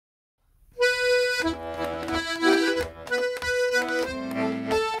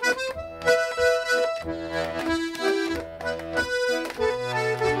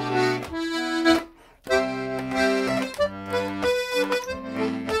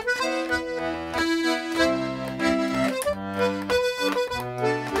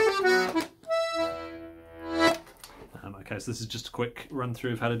so this is just a quick run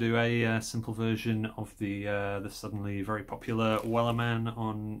through of how to do a simple version of the suddenly very popular Wellerman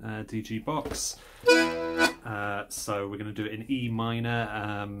on DG box. So we're going to do it in E minor,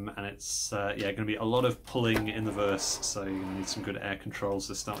 and it's yeah, going to be a lot of pulling in the verse, so you're going to need some good air controls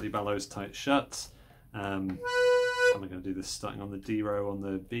to start with your bellows tight shut. And we're going to do this starting on the D row, on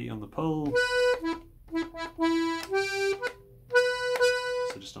the B, on the pull.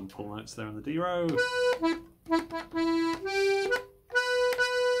 So just on pull notes there on the D row. And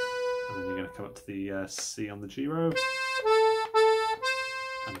then you're going to come up to the C on the G row.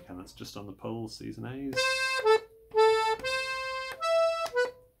 And again, that's just on the pull, C's and A's.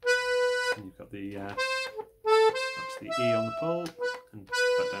 And you've got the up to the E on the pull, and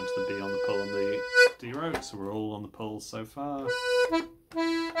back down to the B on the pull on the D row. So we're all on the pull so far.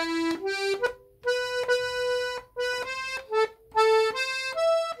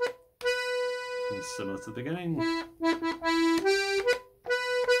 And similar to the beginning.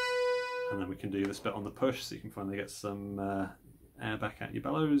 And then we can do this bit on the push, so you can finally get some air back out your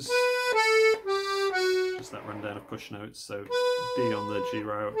bellows. Just that rundown of push notes, so D on the G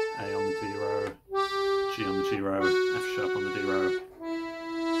row, A on the D row, G on the G row, F sharp on the D row,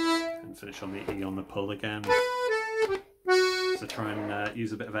 and finish on the E on the pull again. So try and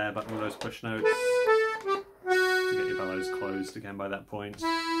use a bit of air back with those push notes to get your bellows closed again by that point.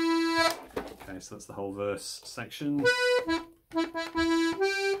 Okay, so that's the whole verse section.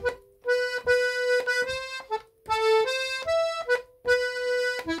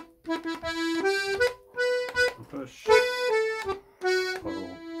 Push, pull.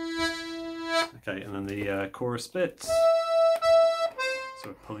 Okay, and then the chorus bit. So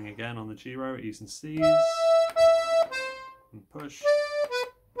we're pulling again on the G row, E's and C's, and push,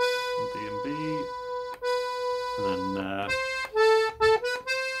 and D and B, and then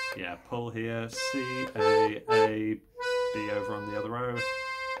yeah, pull here, C, A, B over on the other row.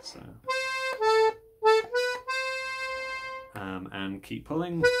 So and keep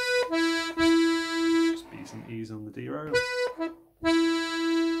pulling. B's and E's on the D row,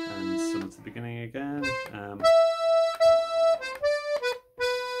 and similar to the beginning again,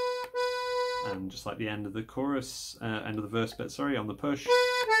 and just like the end of the chorus, end of the verse bit, sorry, on the push,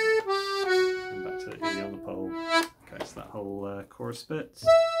 and back to E on the pull. Okay, so that whole chorus bit.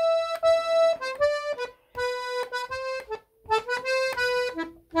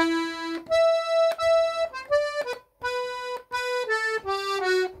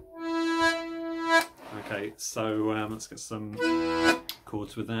 Okay, so let's get some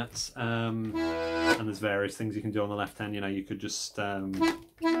chords with that, and there's various things you can do on the left hand. You know, you could just yeah,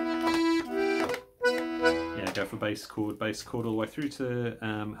 go for bass chord all the way through to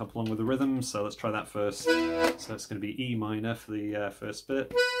help along with the rhythm. So let's try that first. So it's going to be E minor for the first bit.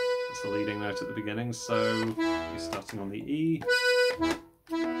 That's the leading note at the beginning. So you're starting on the E.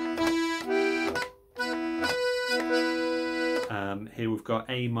 Here we've got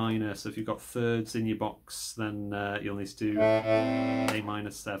A minor, so if you've got thirds in your box, then you'll need to do A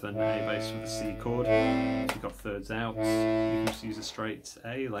minor 7, A bass with the C chord. If you've got thirds out, you can just use a straight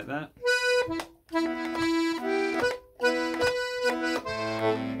A like that.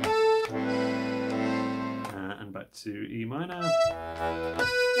 And back to E minor.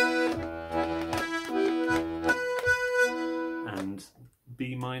 And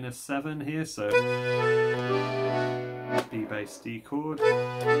B minor 7 here, so B bass D chord,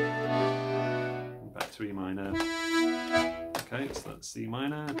 and back to E minor. Okay, so that's C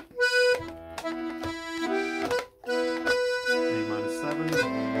minor, A minor 7,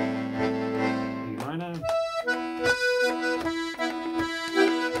 E minor,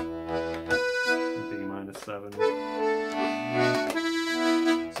 and B minor 7.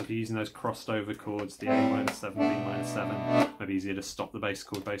 So if you're using those crossed over chords, the A minor 7, B minor 7, maybe easier to stop the bass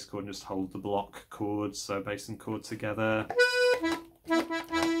chord, and just hold the block chords, so bass and chord together. So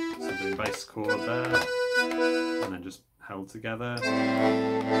I'm doing bass chord there, and then just held together,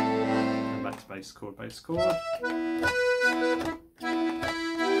 and back to bass chord, and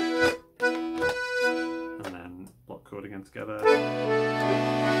then block chord again together,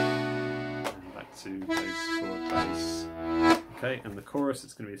 and back to bass chord, bass. Okay, and the chorus,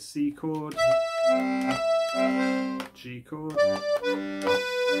 it's going to be a C chord, G chord,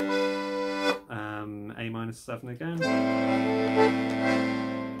 A minor 7 again,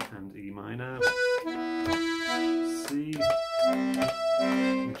 and E minor, C,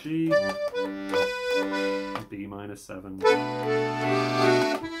 G, and B minor 7.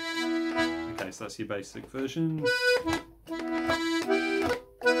 Okay, so that's your basic version.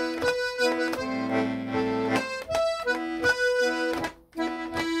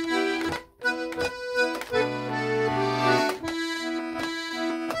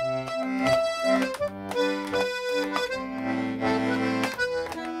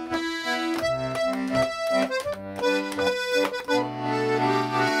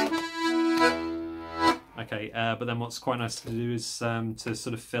 but then what's quite nice to do is to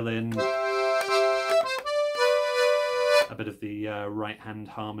sort of fill in a bit of the right hand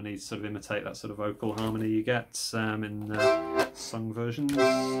harmony, sort of imitate that sort of vocal harmony you get in sung versions.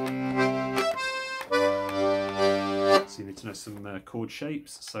 So you need to know some chord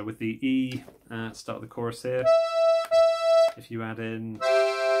shapes. So with the E, start of the chorus here, if you add in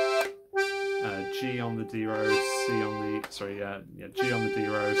G on the D row, C on the, sorry, G on the D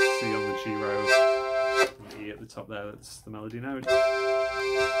row, C on the G row, and E at the top there, that's the melody note.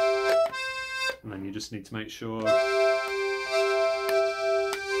 And then you just need to make sure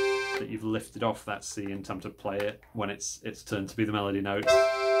that you've lifted off that C in time to play it when it's turned to be the melody note.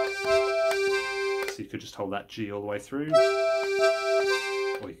 So you could just hold that G all the way through,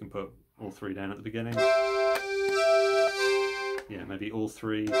 or you can put all three down at the beginning. Yeah, maybe all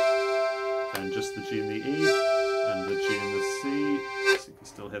three, and just the G and the E, and the G and the C, so you can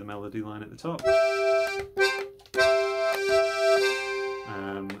still hear the melody line at the top.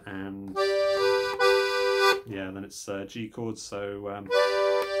 And yeah, then it's G chords, so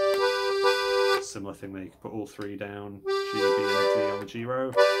similar thing there, you can put all three down, G, B and D on the G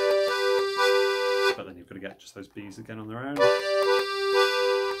row, but then you've got to get just those Bs again on their own.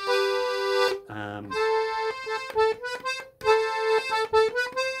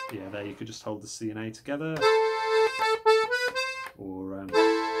 Yeah, there you could just hold the C and A together, or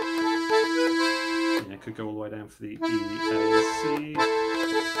yeah, could go all the way down for the E, A, C,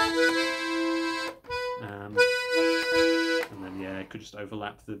 and then yeah, it could just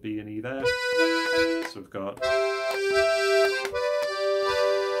overlap the B and E there. So we've got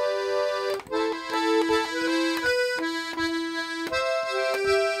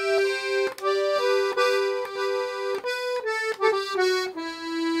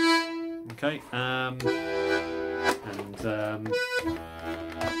okay, and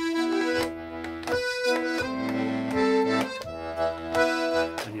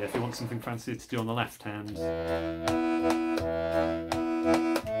yeah, if you want something fancier to do on the left hand,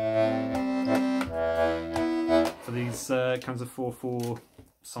 for these kinds of 4/4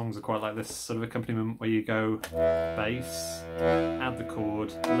 songs are quite like this sort of accompaniment where you go bass, add the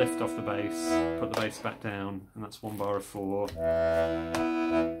chord, lift off the bass, put the bass back down, and that's 1 bar of 4.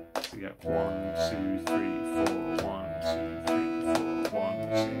 So you get 1, 2, 3, 4, 1, 2, 3, 4, 1,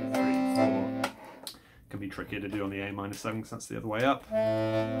 2, 3, 4. Can be trickier to do on the A minor 7 because that's the other way up.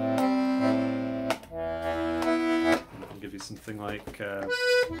 And I'll give you something like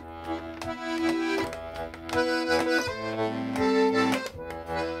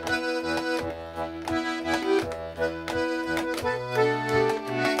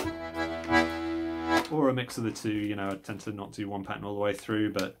or a mix of the two. You know, I tend to not do one pattern all the way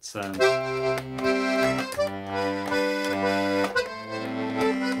through, but so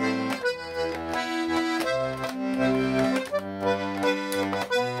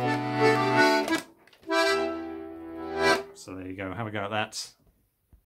there you go, have a go at that.